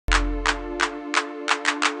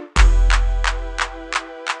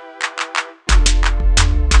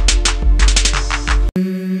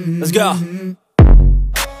Let's go.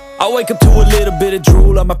 I wake up to a little bit of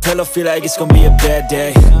drool on my pillow, feel like it's gonna be a bad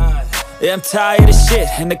day. Yeah, I'm tired of shit,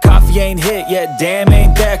 and the coffee ain't hit yet, damn,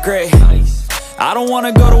 ain't that great. I don't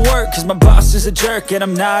wanna go to work, cause my boss is a jerk, and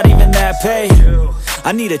I'm not even that paid.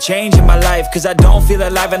 I need a change in my life, cause I don't feel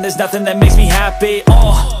alive, and there's nothing that makes me happy.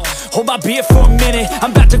 Hold my beer for a minute,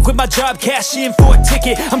 I'm about to quit my job, cash in for a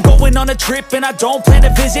ticket. I'm going on a trip and I don't plan to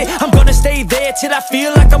visit. I'm gonna stay there till I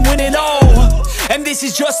feel like I'm winning, and this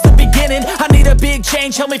is just the beginning. I need a big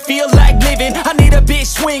change, help me feel like living. I need a big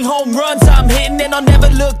swing, home runs I'm hitting, and I'll never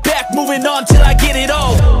look back, moving on till I get it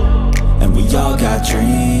all. And we all got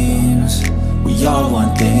dreams, we all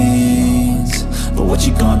want things, but what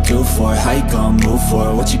you gonna do for it? How you gonna move for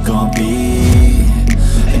it? What you gonna be?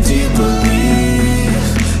 And do you believe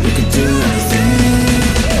you can do anything?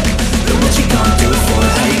 But what you gonna do for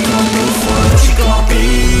it? How you gonna move for it? What you gonna be?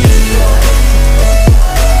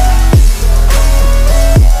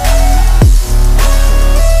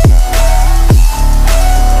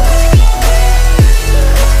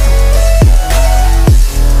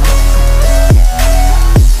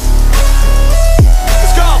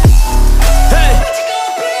 Let's go! Hey!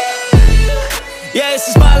 Yeah, this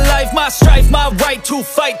is my life, my strife, my right to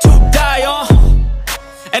fight, to die on.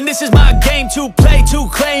 And this is my game to play, to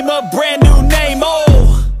claim a brand new name,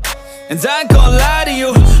 And I ain't gonna lie to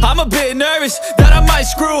you, I'm a bit nervous that I might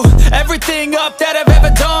screw everything up that I've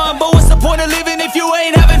ever done. But what's the point of living if you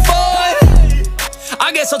ain't having fun?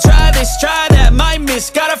 I guess I'll try this, try that, might miss,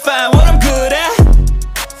 gotta find what I'm good at.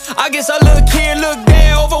 I guess I'll look here, look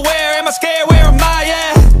there, over where am I scared, where am I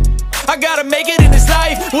at? I gotta make it in this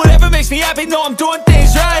life, whatever makes me happy, know I'm doing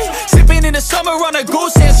things right. Sipping in the summer on a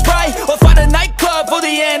goose and Sprite, or find a nightclub for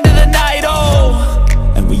the end of the night,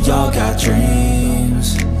 And we all got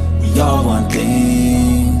dreams, we all want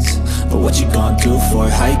things, but what you gonna do for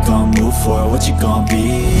it? How you gonna move for it? What you gonna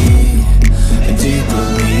be? And do you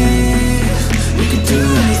believe you can do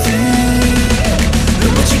anything?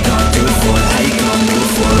 But what you gonna do for it? How you gonna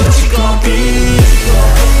move for it? What you gonna be?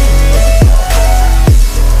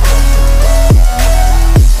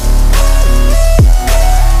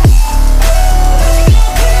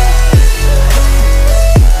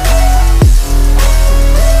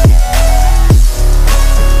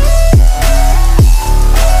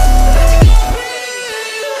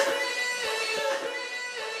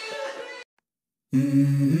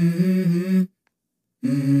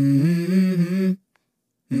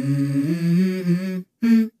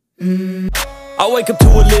 I wake up to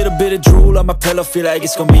a little bit of drool on my pillow, feel like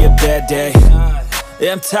it's gonna be a bad day.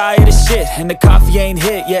 Yeah, I'm tired of shit, and the coffee ain't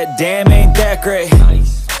hit yet, damn, ain't that great.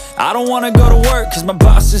 I don't wanna go to work, cause my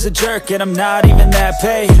boss is a jerk, and I'm not even that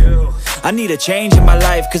paid. I need a change in my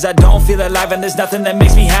life, cause I don't feel alive, and there's nothing that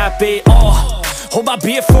makes me happy. Hold my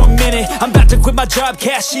beer for a minute, I'm about to quit my job,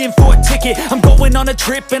 cash in for a ticket. I'm going on a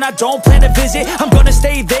trip and I don't plan to visit. I'm gonna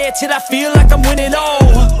stay there till I feel like I'm winning,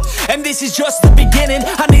 and this is just the beginning.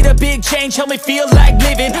 I need a big change, help me feel like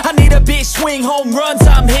living. I need a big swing, home runs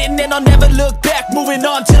I'm hitting, and I'll never look back, moving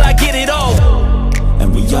on till I get it all.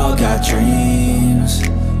 And we all got dreams,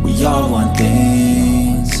 we all want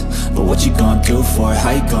things, but what you gonna do for it?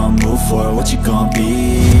 How you gonna move for it? What you gonna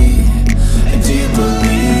be? And do you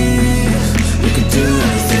believe you can do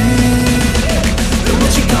anything? But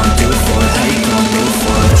what you gonna do for it? How you gonna move for it?